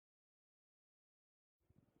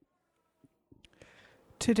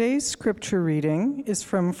Today's scripture reading is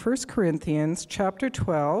from 1 Corinthians chapter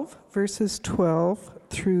 12, verses 12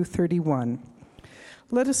 through 31.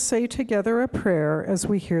 Let us say together a prayer as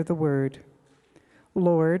we hear the word.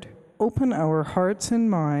 Lord, open our hearts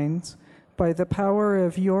and minds by the power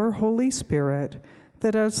of your Holy Spirit,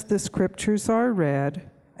 that as the scriptures are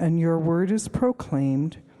read and your word is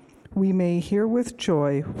proclaimed, we may hear with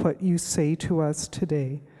joy what you say to us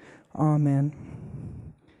today. Amen.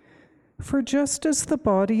 For just as the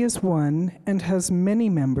body is one and has many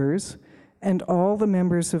members, and all the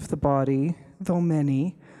members of the body, though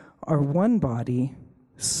many, are one body,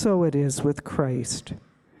 so it is with Christ.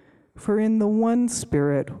 For in the one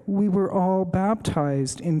Spirit we were all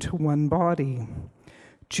baptized into one body,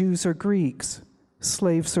 Jews or Greeks,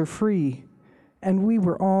 slaves or free, and we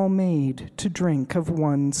were all made to drink of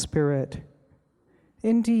one Spirit.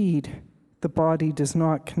 Indeed, the body does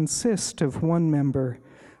not consist of one member,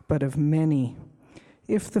 but of many.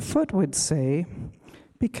 If the foot would say,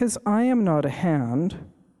 "Because I am not a hand,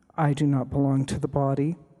 I do not belong to the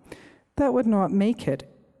body," that would not make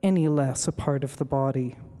it any less a part of the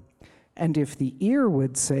body. And if the ear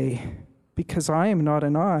would say, "Because I am not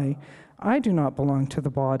an eye, I do not belong to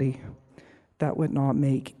the body," that would not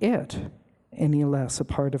make it any less a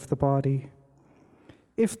part of the body.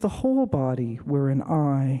 If the whole body were an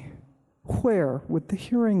eye, where would the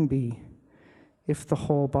hearing be? If the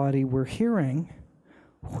whole body were hearing,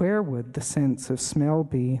 where would the sense of smell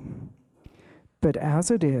be? But as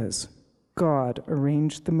it is, God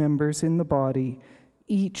arranged the members in the body,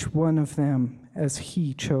 each one of them as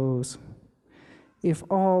he chose. If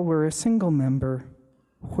all were a single member,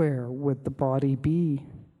 where would the body be?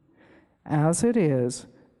 As it is,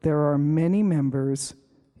 there are many members,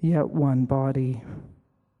 yet one body.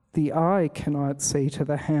 The eye cannot say to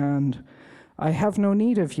the hand, "I have no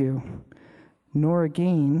need of you," nor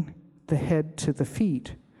again the head to the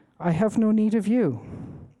feet, "I have no need of you."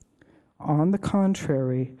 On the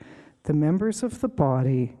contrary, the members of the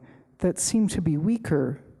body that seem to be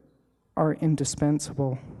weaker are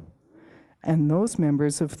indispensable, and those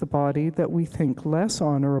members of the body that we think less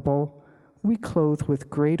honorable, we clothe with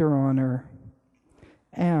greater honor,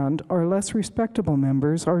 and our less respectable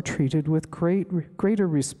members are treated with greater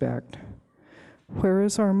respect,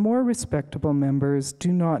 whereas our more respectable members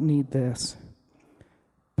do not need this.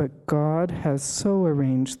 But God has so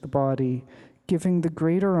arranged the body, giving the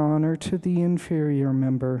greater honor to the inferior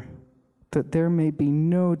member, that there may be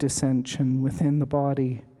no dissension within the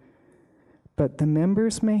body, but the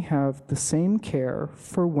members may have the same care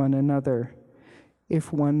for one another.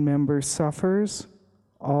 If one member suffers,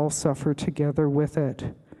 all suffer together with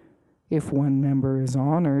it. If one member is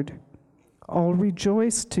honored, all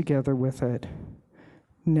rejoice together with it.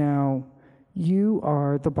 Now, you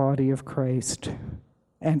are the body of Christ,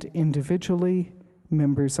 and individually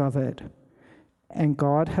members of it. And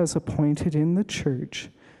God has appointed in the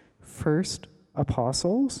church, first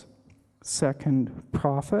apostles, second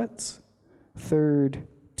prophets, third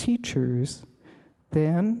teachers,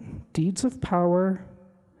 then deeds of power,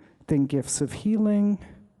 then gifts of healing,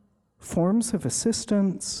 forms of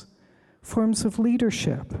assistance, forms of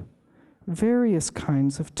leadership, various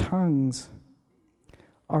kinds of tongues.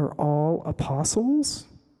 Are all apostles?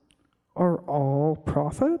 Are all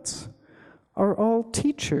prophets? Are all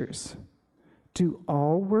teachers? Do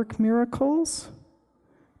all work miracles?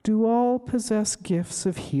 Do all possess gifts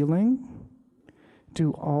of healing?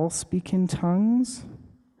 Do all speak in tongues?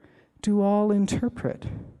 Do all interpret?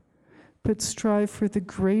 But strive for the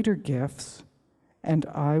greater gifts, and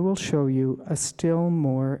I will show you a still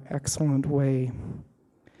more excellent way.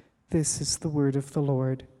 This is the word of the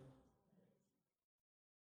Lord.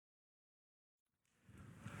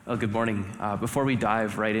 Well, good morning. Before we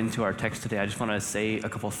dive right into our text today, I just want to say a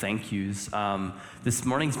couple thank yous. This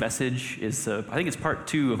morning's message is, I think it's part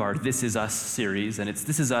 2 of our This Is Us series, and it's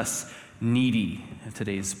This Is Us Needy,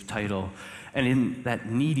 today's title. And in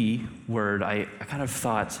that needy word, I kind of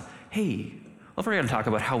thought, hey, well, if we're going to talk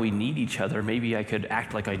about how we need each other, maybe I could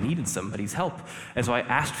act like I needed somebody's help. And so I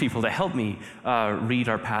asked people to help me read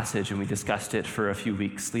our passage, and we discussed it for a few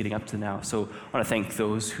weeks leading up to now. So I want to thank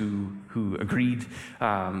those who agreed,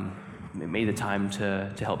 made the time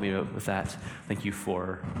to help me with that. Thank you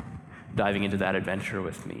for diving into that adventure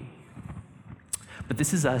with me. But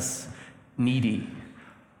this is us needy.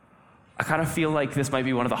 I kind of feel like this might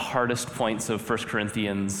be one of the hardest points of 1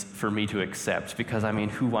 Corinthians for me to accept, because, I mean,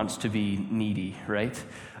 who wants to be needy, right?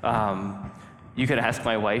 You could ask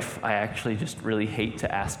my wife. I actually just really hate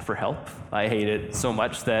to ask for help. I hate it so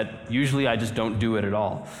much that usually I just don't do it at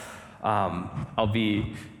all. I'll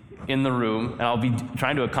be in the room, and I'll be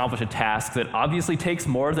trying to accomplish a task that obviously takes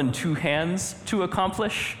more than 2 hands to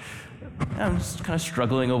accomplish. And I'm just kind of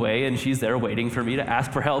struggling away, and she's there waiting for me to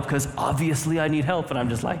ask for help because obviously I need help. And I'm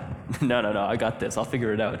just like, no, I got this. I'll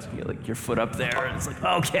figure it out. You get, your foot up there, and it's like,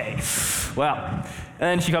 okay. Well, and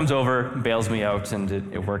then she comes over, bails me out, and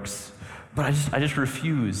it works. But I just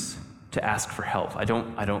refuse to ask for help. I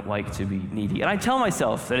don't like to be needy. And I tell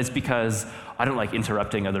myself that it's because I don't like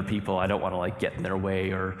interrupting other people. I don't want to get in their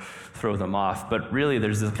way or throw them off. But really,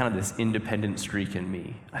 there's this independent streak in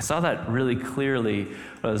me. I saw that really clearly when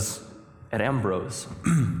I was at Ambrose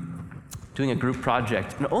doing a group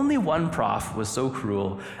project. And only one prof was so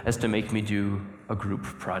cruel as to make me do a group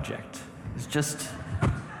project. It's just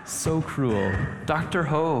so cruel. Dr.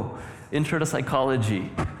 Ho, Intro to Psychology.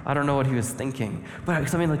 I don't know what he was thinking. But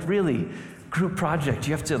really, group project,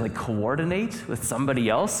 you have to coordinate with somebody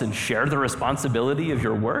else and share the responsibility of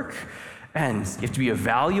your work. And you have to be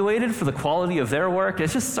evaluated for the quality of their work.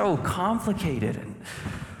 It's just so complicated and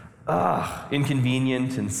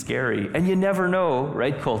inconvenient and scary. And you never know,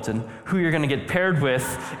 right, Colton, who you're going to get paired with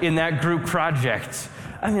in that group project.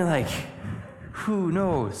 Who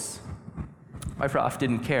knows? My prof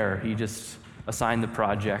didn't care. He just assigned the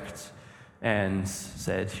project and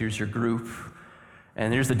said, here's your group,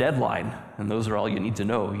 and there's the deadline, and those are all you need to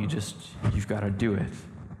know. You've got to do it.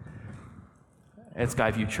 At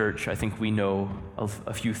Skyview Church, I think we know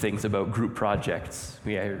a few things about group projects.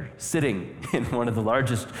 We are sitting in one of the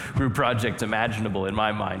largest group projects imaginable, in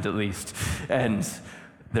my mind at least, and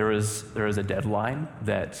there was a deadline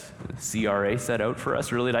that CRA set out for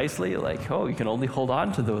us really nicely, you can only hold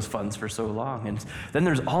on to those funds for so long. And then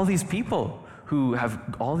there's all these people who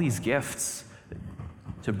have all these gifts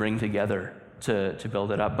to bring together to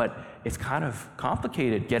build it up. But it's kind of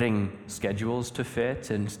complicated getting schedules to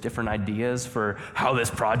fit and different ideas for how this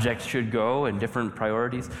project should go and different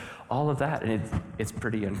priorities, all of that. And it's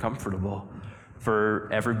pretty uncomfortable for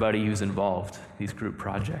everybody who's involved, these group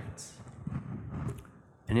projects.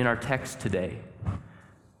 And in our text today,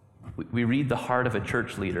 we read the heart of a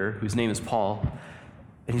church leader whose name is Paul,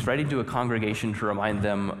 and he's writing to a congregation to remind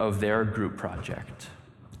them of their group project.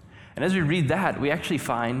 And as we read that, we actually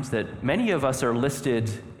find that many of us are listed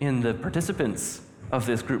in the participants of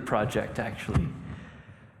this group project, actually.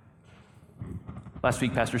 Last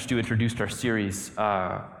week, Pastor Stu introduced our series,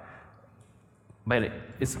 but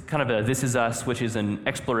it's kind of a This Is Us, which is an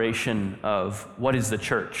exploration of what is the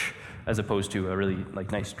church, as opposed to a really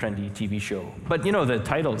nice, trendy TV show. But the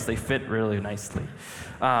titles, they fit really nicely.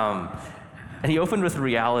 And he opened with the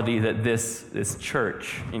reality that this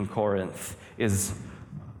church in Corinth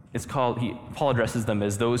Paul addresses them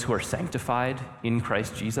as those who are sanctified in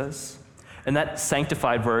Christ Jesus. And that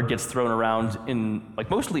sanctified word gets thrown around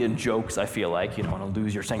mostly in jokes, I feel like. You don't want to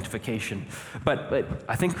lose your sanctification. But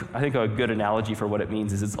I think a good analogy for what it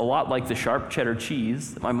means is it's a lot like the sharp cheddar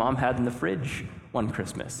cheese that my mom had in the fridge one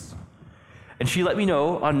Christmas. And she let me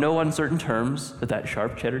know on no uncertain terms that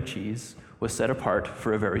sharp cheddar cheese was set apart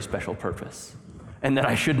for a very special purpose, and that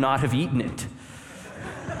I should not have eaten it.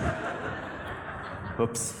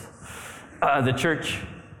 Whoops. The church,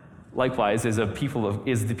 likewise, is the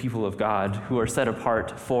people of God who are set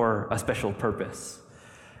apart for a special purpose.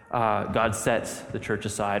 God set the church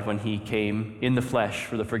aside when he came in the flesh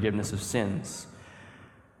for the forgiveness of sins.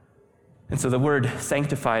 And so the word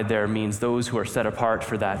sanctified there means those who are set apart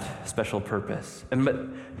for that special purpose. But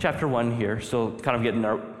chapter 1 here, still kind of getting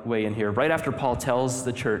our way in here, right after Paul tells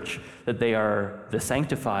the church that they are the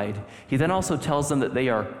sanctified, he then also tells them that they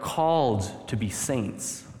are called to be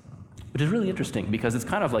saints, which is really interesting because it's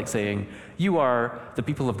kind of like saying, you are the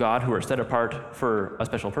people of God who are set apart for a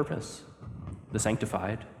special purpose, the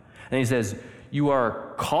sanctified. And he says, you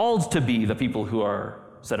are called to be the people who are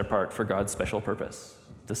set apart for God's special purpose.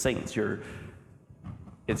 The saints,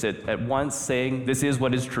 it's at once saying this is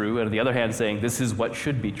what is true, and on the other hand saying this is what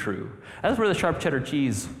should be true. That's where the sharp cheddar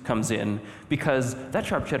cheese comes in, because that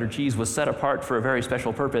sharp cheddar cheese was set apart for a very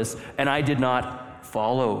special purpose, and I did not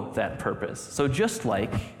follow that purpose. So just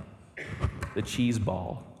like the cheese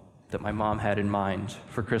ball that my mom had in mind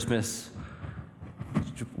for Christmas,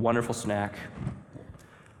 wonderful snack,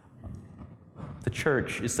 the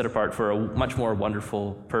church is set apart for a much more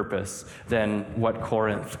wonderful purpose than what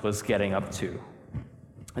Corinth was getting up to.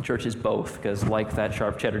 The church is both, because like that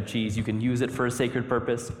sharp cheddar cheese, you can use it for a sacred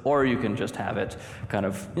purpose, or you can just have it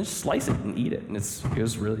just slice it and eat it, and it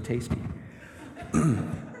was really tasty.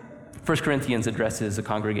 1 Corinthians addresses a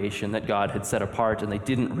congregation that God had set apart, and they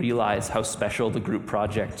didn't realize how special the group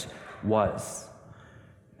project was.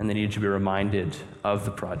 And they needed to be reminded of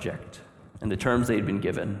the project and the terms they had been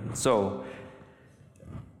given. So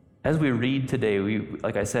as we read today,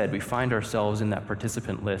 like I said, we find ourselves in that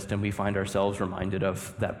participant list, and we find ourselves reminded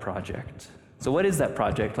of that project. So what is that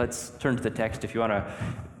project? Let's turn to the text. If you want to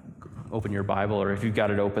open your Bible, or if you've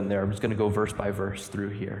got it open there, I'm just going to go verse by verse through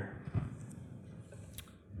here.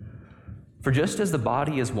 For just as the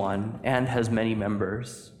body is one and has many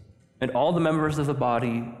members, and all the members of the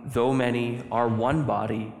body, though many, are one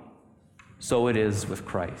body, so it is with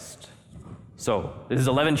Christ. So, this is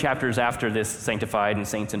 11 chapters after this sanctified and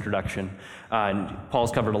saints introduction. And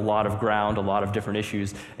Paul's covered a lot of ground, a lot of different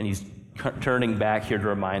issues, and he's turning back here to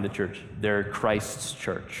remind the church they're Christ's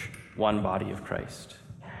church, one body of Christ.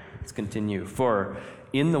 Let's continue. For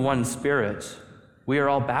in the one Spirit, we are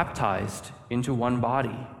all baptized into one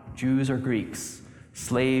body, Jews or Greeks,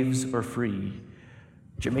 slaves or free,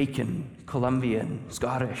 Jamaican, Colombian,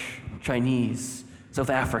 Scottish, Chinese,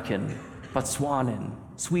 South African, Botswanan,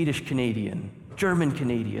 Swedish Canadian, German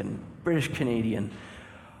Canadian, British Canadian.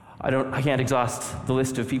 I can't exhaust the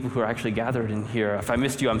list of people who are actually gathered in here. If I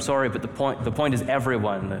missed you, I'm sorry, but the point is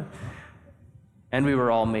everyone. And we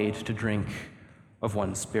were all made to drink of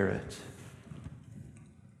one Spirit.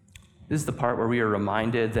 This is the part where we are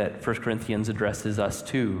reminded that 1 Corinthians addresses us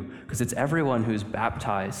too, because it's everyone who's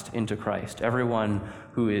baptized into Christ, everyone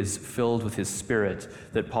who is filled with his Spirit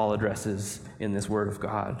that Paul addresses in this Word of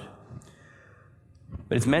God.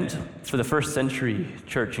 But it's meant for the first century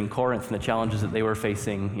church in Corinth and the challenges that they were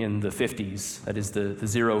facing in the 50s, that is the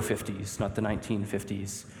 50s, not the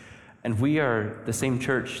 1950s. And we are the same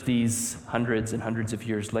church these hundreds and hundreds of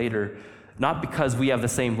years later, not because we have the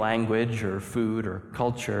same language or food or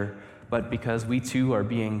culture, but because we too are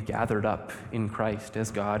being gathered up in Christ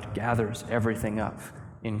as God gathers everything up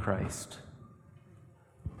in Christ.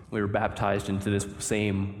 We were baptized into this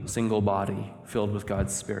same single body filled with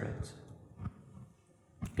God's Spirit.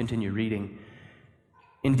 Continue reading.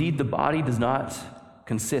 Indeed, the body does not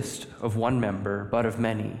consist of one member, but of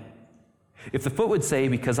many. If the foot would say,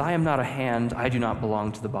 because I am not a hand, I do not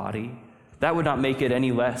belong to the body, that would not make it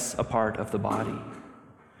any less a part of the body.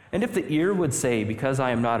 And if the ear would say, because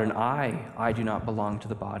I am not an eye, I do not belong to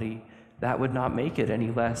the body, that would not make it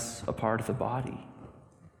any less a part of the body.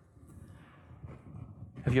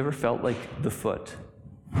 Have you ever felt like the foot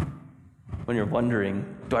when you're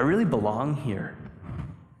wondering, do I really belong here?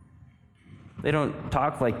 They don't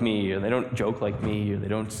talk like me, or they don't joke like me, or they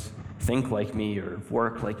don't think like me, or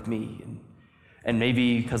work like me. And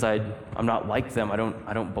maybe because I'm not like them, I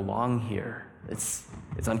don't belong here. It's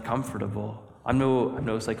uncomfortable. I'm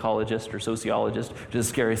no psychologist or sociologist, which is a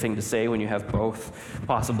scary thing to say when you have both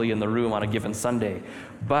possibly in the room on a given Sunday.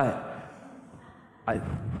 But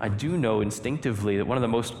I do know instinctively that one of the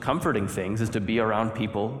most comforting things is to be around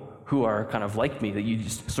people who are kind of like me, that you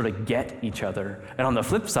just sort of get each other. And on the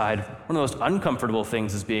flip side, one of the most uncomfortable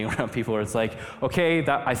things is being around people where it's like, okay,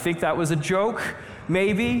 I think that was a joke,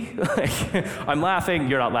 maybe? I'm laughing,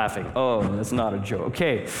 you're not laughing. Oh, that's not a joke.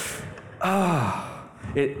 Okay.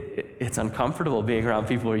 It's uncomfortable being around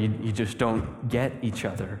people where you just don't get each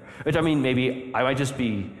other. Which, I mean, maybe I might just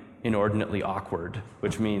be inordinately awkward,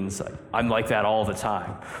 which means I'm like that all the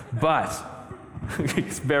time. But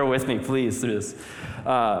bear with me, please, through this.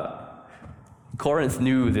 Corinth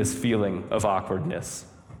knew this feeling of awkwardness,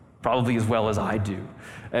 probably as well as I do.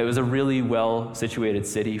 It was a really well-situated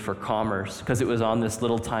city for commerce because it was on this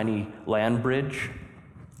little tiny land bridge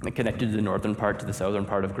that connected the northern part to the southern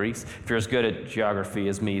part of Greece. If you're as good at geography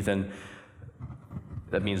as me, then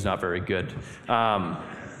that means not very good.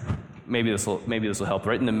 Maybe this will help.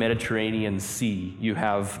 Right in the Mediterranean Sea, you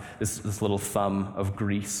have this little thumb of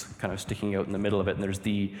Greece kind of sticking out in the middle of it, and there's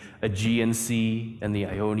the Aegean Sea and the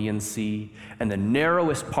Ionian Sea, and the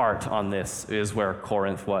narrowest part on this is where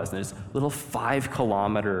Corinth was. And there's a little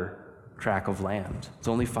 5-kilometer tract of land. It's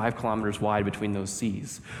only 5 kilometers wide between those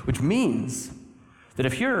seas, which means that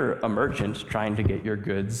if you're a merchant trying to get your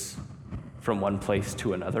goods from one place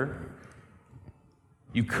to another,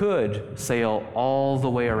 you could sail all the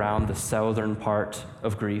way around the southern part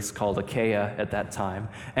of Greece called Achaia at that time.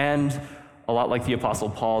 And a lot like the Apostle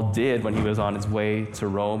Paul did when he was on his way to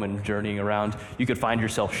Rome and journeying around, you could find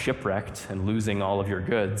yourself shipwrecked and losing all of your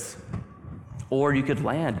goods. Or you could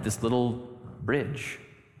land at this little bridge,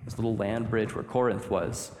 this little land bridge where Corinth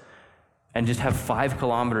was, and just have 5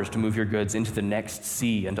 kilometers to move your goods into the next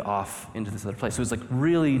sea and off into this other place. So it was like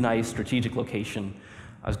really nice strategic location.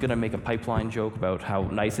 I was going to make a pipeline joke about how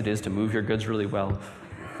nice it is to move your goods really well.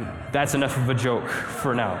 That's enough of a joke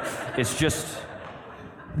for now. It's just,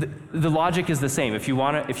 the logic is the same. If you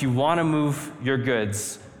want to move your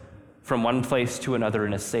goods from one place to another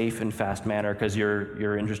in a safe and fast manner because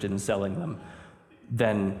you're interested in selling them,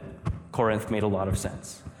 then Corinth made a lot of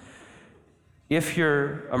sense. If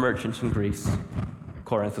you're a merchant in Greece,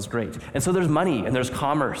 Corinth is great. And so there's money and there's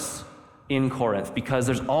commerce in Corinth because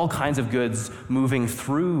there's all kinds of goods moving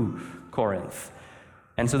through Corinth.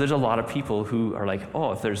 And so there's a lot of people who are like,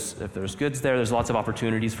 oh, if there's goods there, there's lots of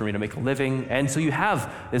opportunities for me to make a living. And so you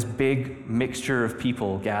have this big mixture of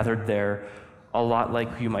people gathered there, a lot like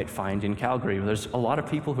you might find in Calgary. There's a lot of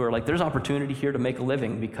people who are like, there's opportunity here to make a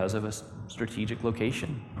living because of a strategic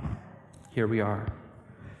location. Here we are.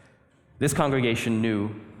 This congregation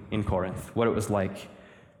knew in Corinth what it was like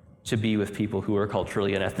to be with people who were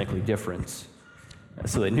culturally and ethnically different.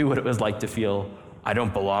 So they knew what it was like to feel, I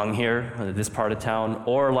don't belong here, in this part of town,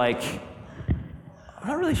 or like, I'm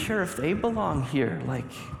not really sure if they belong here,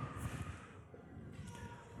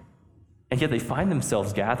 and yet they find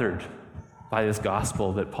themselves gathered by this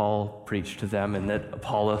gospel that Paul preached to them and that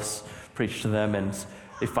Apollos preached to them, and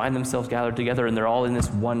they find themselves gathered together and they're all in this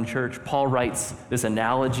one church. Paul writes this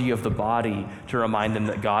analogy of the body to remind them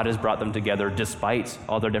that God has brought them together despite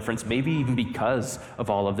all their difference, maybe even because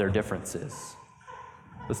of all of their differences.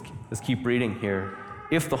 Let's keep reading here.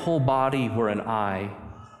 If the whole body were an eye,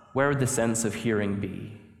 where would the sense of hearing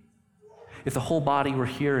be? If the whole body were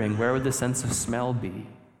hearing, where would the sense of smell be?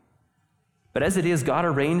 But as it is, God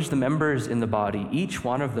arranged the members in the body, each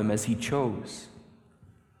one of them as he chose.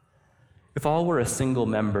 If all were a single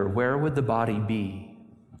member, where would the body be?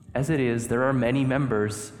 As it is, there are many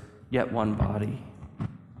members, yet one body.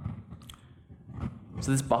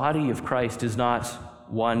 So this body of Christ is not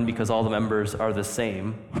one because all the members are the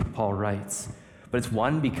same, Paul writes, but it's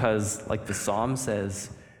one because, like the psalm says,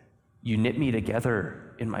 you knit me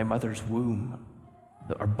together in my mother's womb.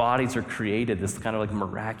 Our bodies are created, this kind of like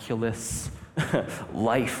miraculous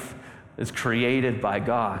life is created by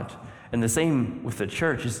God. And the same with the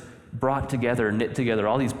church is brought together, knit together,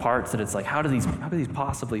 all these parts that it's like, how do these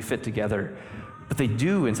possibly fit together? But they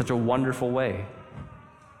do in such a wonderful way.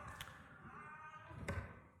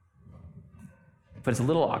 But it's a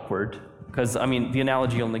little awkward because, the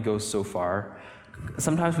analogy only goes so far.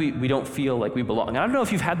 Sometimes we don't feel like we belong. And I don't know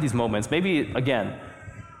if you've had these moments. Maybe, again,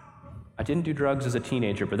 I didn't do drugs as a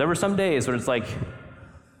teenager, but there were some days where it's like,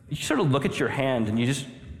 you sort of look at your hand and you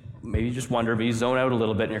just wonder, but you zone out a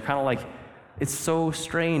little bit and you're kind of like, it's so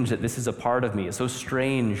strange that this is a part of me. It's so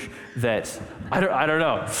strange that, I don't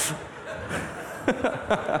know.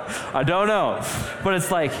 I don't know. But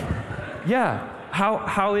it's like, yeah,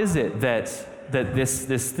 how is it that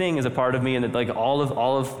this thing is a part of me and that like all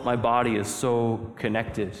of my body is so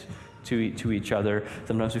connected to each other?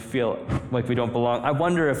 Sometimes we feel like we don't belong. I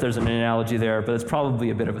wonder if there's an analogy there, but it's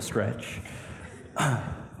probably a bit of a stretch.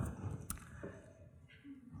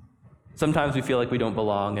 Sometimes we feel like we don't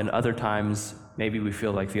belong, and other times maybe we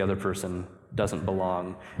feel like the other person doesn't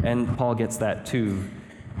belong. And Paul gets that too,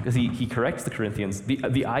 because he corrects the Corinthians.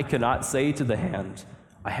 The eye cannot say to the hand,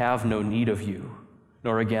 I have no need of you,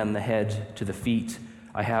 nor again the head to the feet,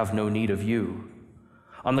 I have no need of you.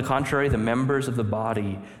 On the contrary, the members of the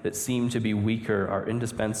body that seem to be weaker are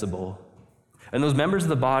indispensable. And those members of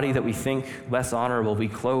the body that we think less honorable, we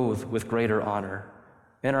clothe with greater honor.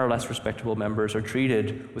 And our less respectable members are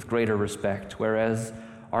treated with greater respect, whereas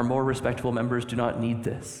our more respectable members do not need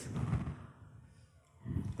this.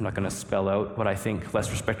 I'm not going to spell out what I think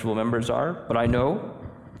less respectable members are, but I know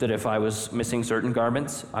that if I was missing certain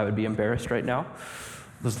garments, I would be embarrassed right now.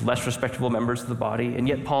 Those less respectable members of the body. And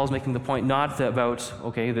yet Paul's making the point not about,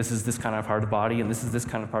 okay, this is this kind of part of the body and this is this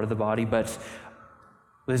kind of part of the body, but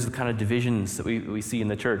this is the kind of divisions that we see in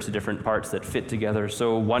the church, the different parts that fit together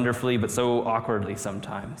so wonderfully but so awkwardly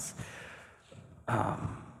sometimes.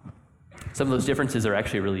 Some of those differences are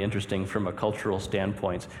actually really interesting from a cultural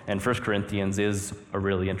standpoint, and 1 Corinthians is a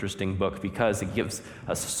really interesting book because it gives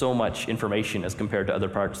us so much information as compared to other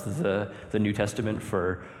parts of the New Testament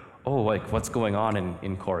for what's going on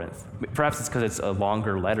in Corinth. Perhaps it's because it's a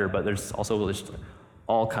longer letter, but there's also just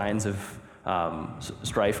all kinds of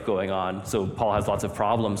strife going on. So Paul has lots of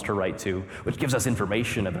problems to write to, which gives us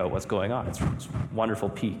information about what's going on. It's a wonderful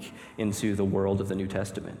peek into the world of the New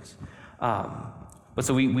Testament. But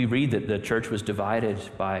so we read that the church was divided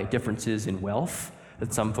by differences in wealth,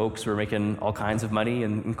 that some folks were making all kinds of money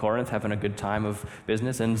in Corinth, having a good time of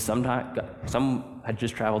business, and some had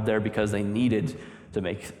just traveled there because they needed to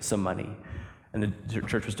make some money. And the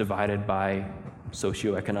church was divided by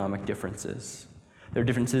socioeconomic differences. There are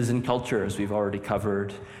differences in culture, as we've already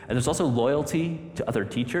covered. And there's also loyalty to other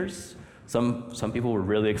teachers. Some people were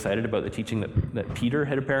really excited about the teaching that Peter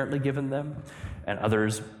had apparently given them, and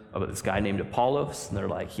others about this guy named Apollos, and they're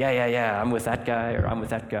like, yeah, I'm with that guy, or I'm with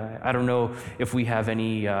that guy. I don't know if we have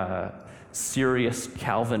any serious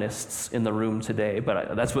Calvinists in the room today,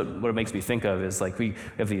 but that's what it makes me think of, is like we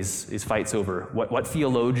have these fights over what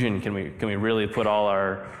theologian can we really put all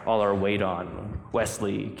our weight on.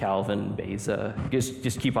 Wesley, Calvin, Beza,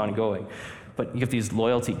 just keep on going. But you have these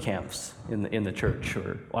loyalty camps in the church,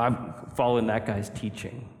 or I'm following that guy's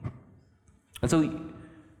teaching. And so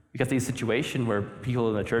you got these situations where people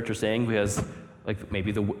in the church are saying, because like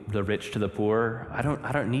maybe the rich to the poor, I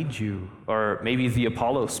don't need you. Or maybe the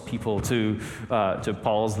Apollos people to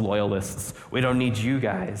Paul's loyalists, we don't need you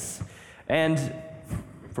guys. And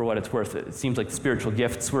for what it's worth, it seems like spiritual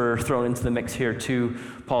gifts were thrown into the mix here too.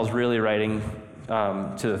 Paul's really writing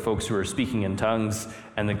to the folks who are speaking in tongues,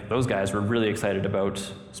 and those guys were really excited about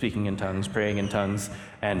speaking in tongues, praying in tongues,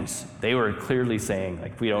 and they were clearly saying,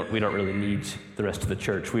 like, we don't really need the rest of the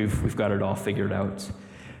church. We've got it all figured out.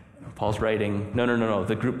 Paul's writing, no,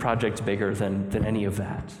 the group project's bigger than any of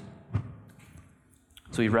that.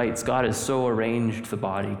 So he writes, God has so arranged the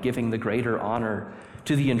body, giving the greater honor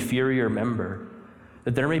to the inferior member,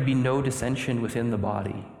 that there may be no dissension within the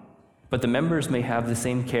body, but the members may have the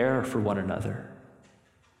same care for one another.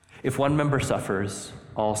 If one member suffers,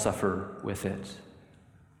 all suffer with it.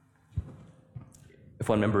 If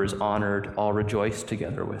one member is honored, all rejoice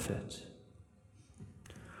together with it.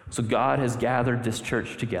 So God has gathered this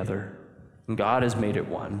church together, and God has made it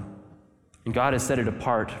one. And God has set it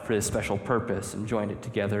apart for this special purpose and joined it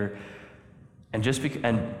together. And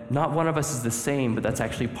and not one of us is the same, but that's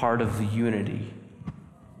actually part of the unity.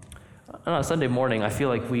 On a Sunday morning, I feel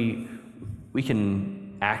like we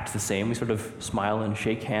can act the same. We sort of smile and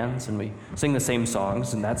shake hands, and we sing the same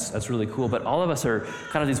songs, and that's really cool. But all of us are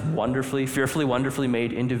kind of these fearfully, wonderfully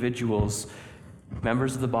made individuals,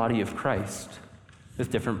 members of the body of Christ,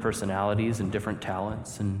 with different personalities and different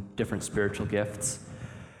talents and different spiritual gifts.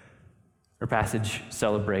 Our passage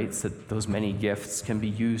celebrates that those many gifts can be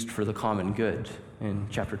used for the common good in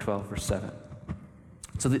chapter 12, verse 7.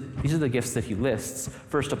 So these are the gifts that he lists.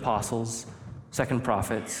 First, apostles. Second,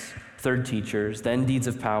 prophets. Third, teachers. Then, deeds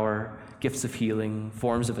of power, gifts of healing,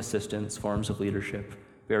 forms of assistance, forms of leadership,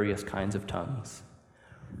 various kinds of tongues.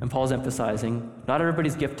 And Paul's emphasizing, not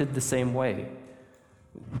everybody's gifted the same way.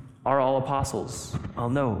 Are all apostles? Well,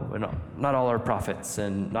 no, not all are prophets,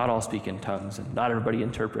 and not all speak in tongues, and not everybody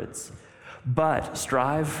interprets. But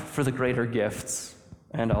strive for the greater gifts,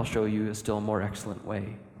 and I'll show you a still more excellent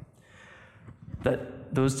way.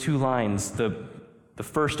 That those two lines, the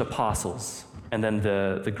first apostles, and then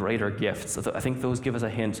the greater gifts, I think those give us a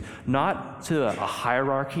hint, not to a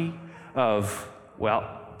hierarchy of,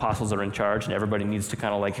 well, apostles are in charge and everybody needs to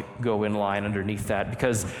kind of like go in line underneath that,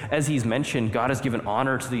 because as he's mentioned, God has given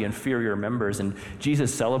honor to the inferior members, and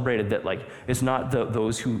Jesus celebrated that, like, it's not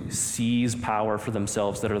those who seize power for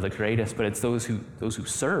themselves that are the greatest, but it's those who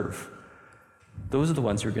serve. Those are the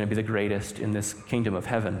ones who are going to be the greatest in this kingdom of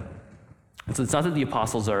heaven. And so it's not that the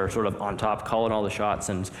apostles are sort of on top calling all the shots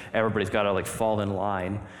and everybody's got to like fall in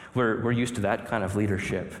line. We're used to that kind of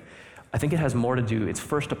leadership. I think it has more to do, it's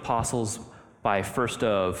first apostles by first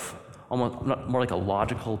of almost more like a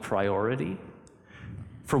logical priority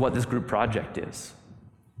for what this group project is.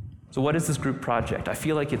 So what is this group project? I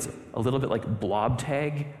feel like it's a little bit like blob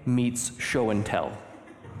tag meets show and tell.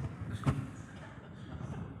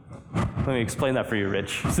 Let me explain that for you,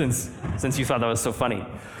 Rich, since you thought that was so funny.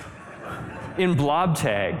 In blob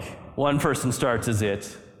tag, one person starts as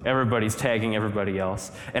it, everybody's tagging everybody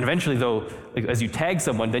else. And eventually, though, as you tag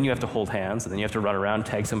someone, then you have to hold hands, and then you have to run around,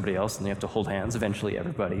 tag somebody else, and you have to hold hands. Eventually,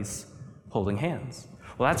 everybody's holding hands.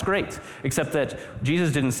 Well, that's great, except that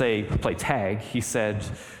Jesus didn't say, play tag. He said,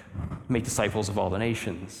 make disciples of all the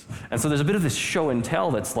nations. And so there's a bit of this show and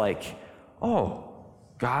tell that's like, oh,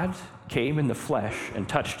 God came in the flesh and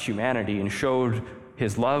touched humanity and showed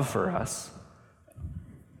his love for us.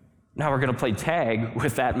 Now we're going to play tag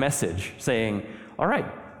with that message, saying, all right,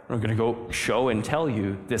 we're going to go show and tell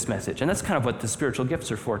you this message. And that's kind of what the spiritual gifts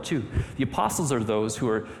are for, too. The apostles are those who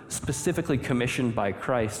are specifically commissioned by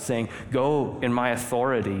Christ, saying, go in my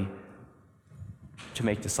authority to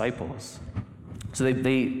make disciples. So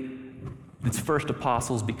it's first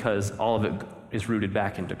apostles because all of it is rooted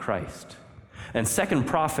back into Christ. And second,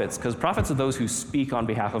 prophets, because prophets are those who speak on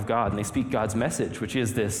behalf of God, and they speak God's message, which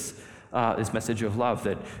is this message of love,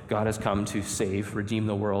 that God has come to save, redeem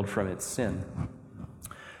the world from its sin.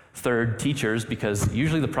 Third, teachers, because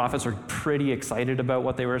usually the prophets are pretty excited about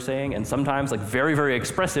what they were saying, and sometimes like very, very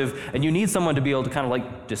expressive, and you need someone to be able to kind of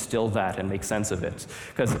like distill that and make sense of it.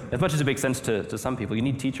 Because as much as it makes sense to some people, you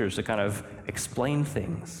need teachers to kind of explain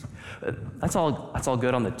things. That's all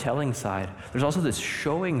good on the telling side. There's also this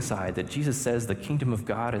showing side that Jesus says the kingdom of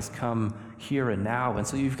God has come here and now, and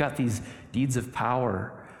so you've got these deeds of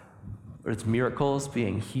power, whether it's miracles,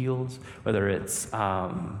 being healed, whether it's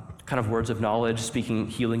kind of words of knowledge, speaking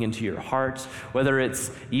healing into your heart, whether it's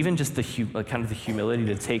even just the kind of the humility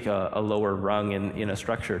to take a lower rung in a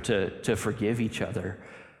structure, to forgive each other.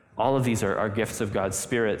 All of these are gifts of God's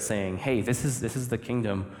Spirit saying, hey, this is the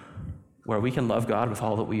kingdom where we can love God with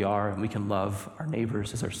all that we are, and we can love our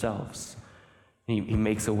neighbors as ourselves. And he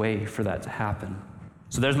makes a way for that to happen.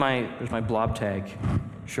 So there's my blob tag,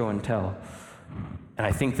 show and tell. And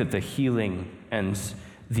I think that the healing and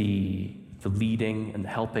the leading and the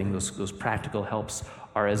helping, those practical helps,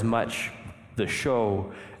 are as much the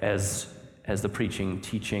show as the preaching,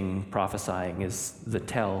 teaching, prophesying is the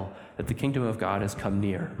tell that the kingdom of God has come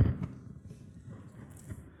near.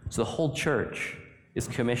 So the whole church is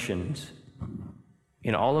commissioned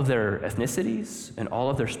in all of their ethnicities, in all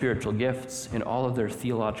of their spiritual gifts, in all of their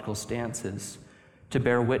theological stances, to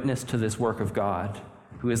bear witness to this work of God,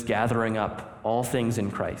 who is gathering up all things in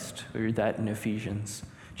Christ. We read that in Ephesians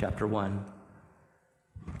chapter 1.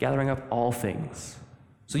 Gathering up all things.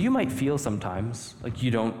 So you might feel sometimes like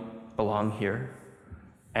you don't belong here.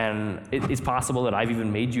 And it's possible that I've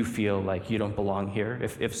even made you feel like you don't belong here.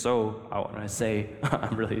 If so, I want to say,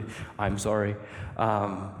 I'm sorry.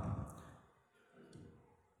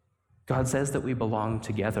 God says that we belong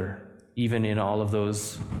together, even in all of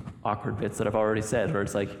those awkward bits that I've already said, where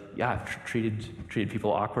it's like, yeah, I've treated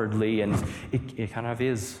people awkwardly, and it kind of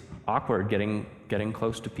is awkward getting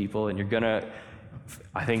close to people, and you're gonna.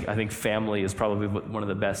 I think family is probably one of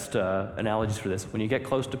the best analogies for this. When you get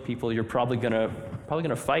close to people, you're probably gonna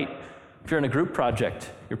fight. If you're in a group project,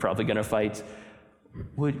 you're probably gonna fight.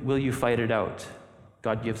 Will you fight it out?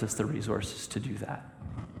 God gives us the resources to do that.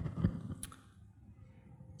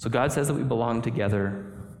 So God says that we belong together.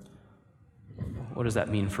 What does that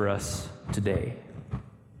mean for us today?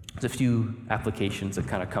 There's a few applications that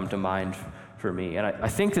kind of come to mind for me. And I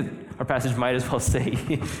think that our passage might as well say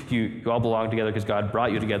you all belong together because God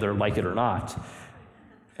brought you together, like it or not.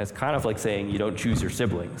 It's kind of like saying you don't choose your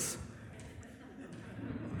siblings.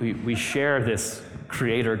 We share this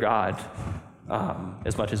creator God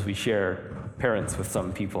as much as we share parents with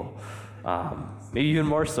some people. Maybe even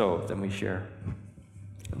more so than we share.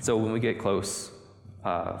 And so when we get close,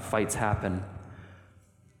 fights happen.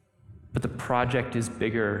 But the project is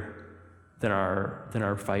bigger than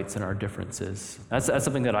our fights and our differences. That's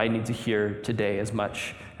something that I need to hear today as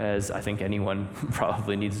much as I think anyone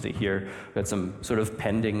probably needs to hear. We've got some sort of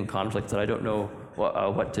pending conflict that I don't know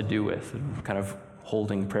what to do with, and kind of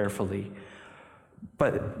holding prayerfully.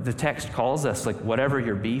 But the text calls us, like, whatever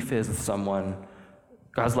your beef is with someone,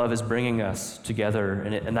 God's love is bringing us together,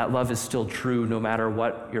 and that love is still true no matter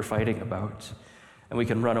what you're fighting about. And we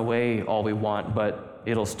can run away all we want, but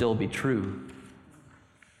it'll still be true.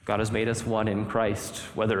 God has made us one in Christ,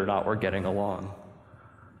 whether or not we're getting along.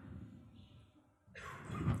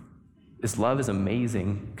 This love is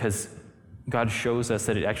amazing because God shows us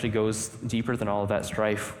that it actually goes deeper than all of that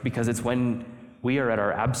strife, because it's when we are at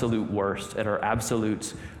our absolute worst, at our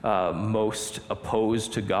absolute most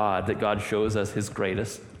opposed to God, that God shows us his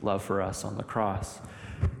greatest love for us on the cross.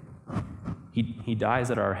 He dies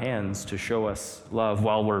at our hands to show us love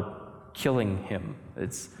while we're killing him.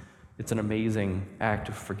 It's an amazing act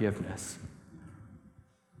of forgiveness.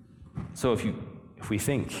 So if we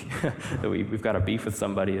think that we've got a beef with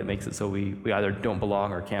somebody that makes it so we either don't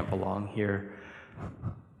belong or can't belong here,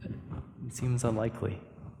 it seems unlikely.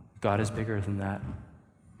 God is bigger than that.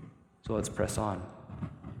 So let's press on.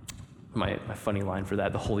 My funny line for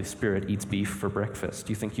that, the Holy Spirit eats beef for breakfast.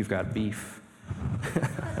 Do you think you've got beef?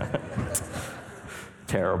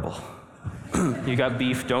 Terrible. You got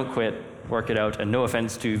beef, don't quit, work it out. And no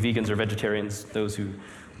offense to vegans or vegetarians, those who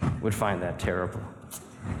would find that terrible.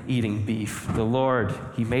 Eating beef. The Lord,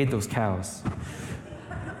 he made those cows.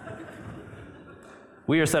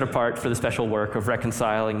 We are set apart for the special work of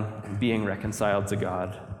reconciling, being reconciled to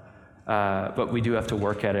God. But we do have to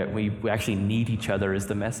work at it. We actually need each other is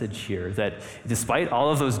the message here, that despite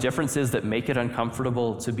all of those differences that make it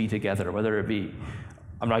uncomfortable to be together, whether it be,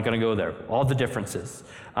 I'm not going to go there, all the differences,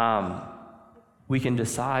 we can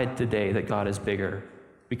decide today that God is bigger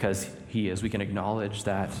because he is. We can acknowledge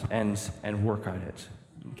that and work on it,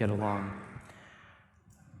 get along.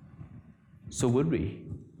 So would we?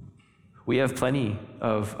 We have plenty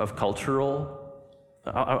of cultural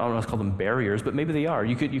I don't want to call them barriers, but maybe they are.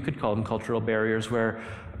 You could call them cultural barriers where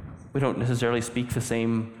we don't necessarily speak the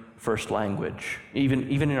same first language, even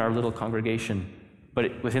in our little congregation,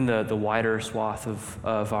 but within the wider swath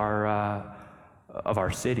of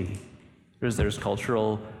our city. There's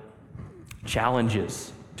cultural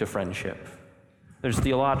challenges to friendship. There's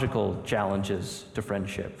theological challenges to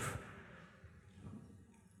friendship.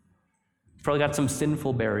 Probably got some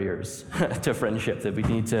sinful barriers to friendship that we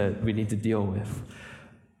need to deal with.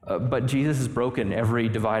 But Jesus has broken every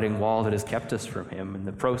dividing wall that has kept us from him. In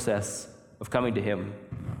the process of coming to him,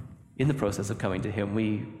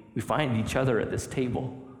 we find each other at this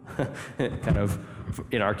table, kind of,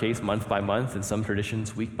 in our case, month by month, in some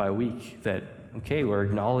traditions, week by week, that, okay, we're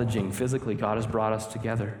acknowledging physically God has brought us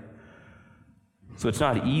together. So it's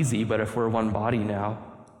not easy, but if we're one body now,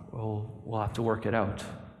 we'll have to work it out.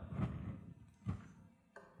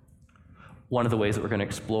 One of the ways that we're going to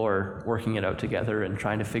explore working it out together and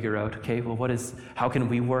trying to figure out, okay, well, how can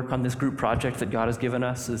we work on this group project that God has given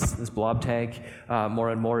us, this blob tag, more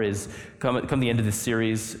and more, is come the end of this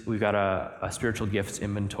series, we've got a spiritual gifts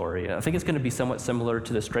inventory. And I think it's going to be somewhat similar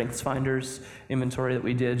to the Strengths Finders inventory that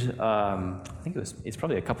we did. I think it's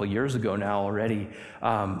probably a couple years ago now already,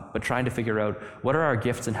 but trying to figure out what are our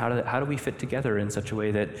gifts and how do we fit together in such a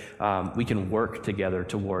way that we can work together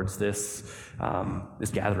towards this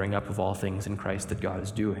gathering up of all things in Christ that God is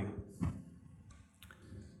doing.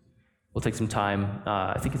 We'll take some time.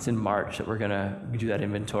 I think it's in March that we're going to do that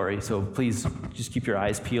inventory. So please just keep your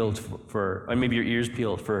eyes peeled and maybe your ears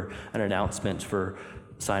peeled for an announcement for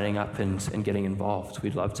signing up and getting involved.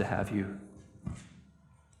 We'd love to have you.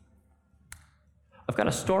 I've got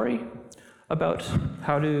a story about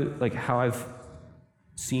how I've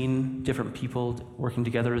seen different people working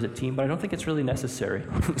together as a team, but I don't think it's really necessary.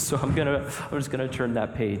 So I'm just gonna turn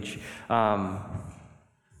that page.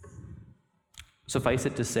 Suffice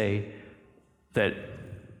it to say that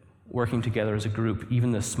working together as a group,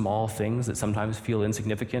 even the small things that sometimes feel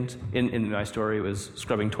insignificant, in my story it was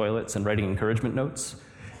scrubbing toilets and writing encouragement notes,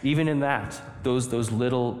 even in that, those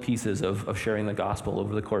little pieces of sharing the gospel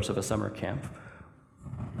over the course of a summer camp,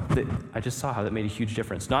 I just saw how that made a huge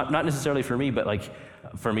difference. Not necessarily for me, but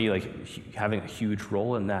for me, having a huge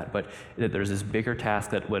role in that, but that there's this bigger task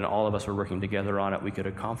that when all of us were working together on it, we could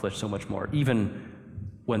accomplish so much more, even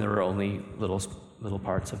when there were only little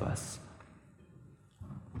parts of us.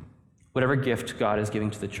 Whatever gift God is giving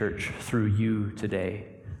to the church through you today,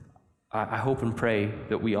 I hope and pray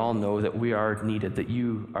that we all know that we are needed, that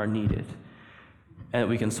you are needed, and that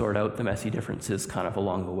we can sort out the messy differences kind of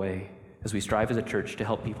along the way as we strive as a church to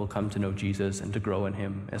help people come to know Jesus and to grow in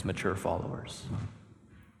him as mature followers.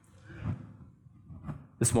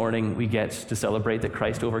 This morning, we get to celebrate that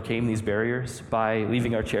Christ overcame these barriers by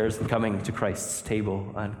leaving our chairs and coming to Christ's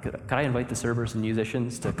table. And can I invite the servers and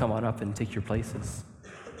musicians to come on up and take your places?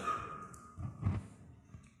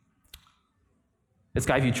 At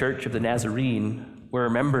Skyview Church of the Nazarene, we're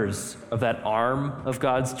members of that arm of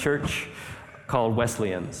God's church called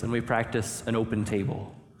Wesleyans, and we practice an open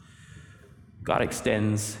table. God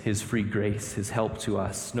extends his free grace, his help to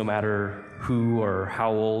us, no matter who or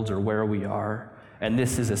how old or where we are. And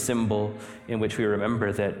this is a symbol in which we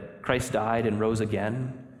remember that Christ died and rose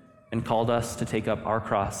again and called us to take up our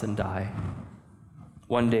cross and die,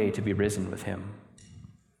 one day to be risen with him.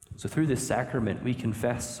 So through this sacrament, we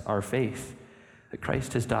confess our faith that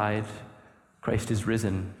Christ has died, Christ is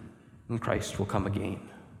risen, and Christ will come again.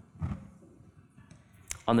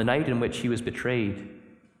 On the night in which he was betrayed,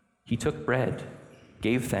 he took bread,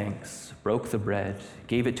 gave thanks, broke the bread,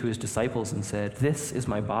 gave it to his disciples, and said, "This is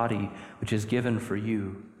my body, which is given for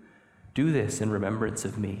you. Do this in remembrance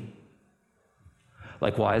of me."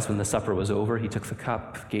 Likewise, when the supper was over, he took the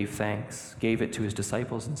cup, gave thanks, gave it to his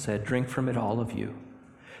disciples, and said, "Drink from it, all of you.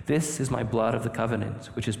 This is my blood of the covenant,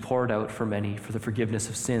 which is poured out for many for the forgiveness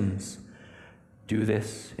of sins. Do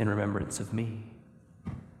this in remembrance of me."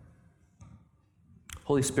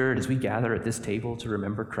 Holy Spirit, as we gather at this table to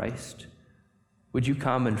remember Christ, would you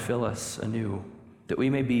come and fill us anew, that we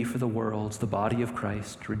may be for the world the body of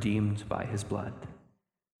Christ, redeemed by his blood.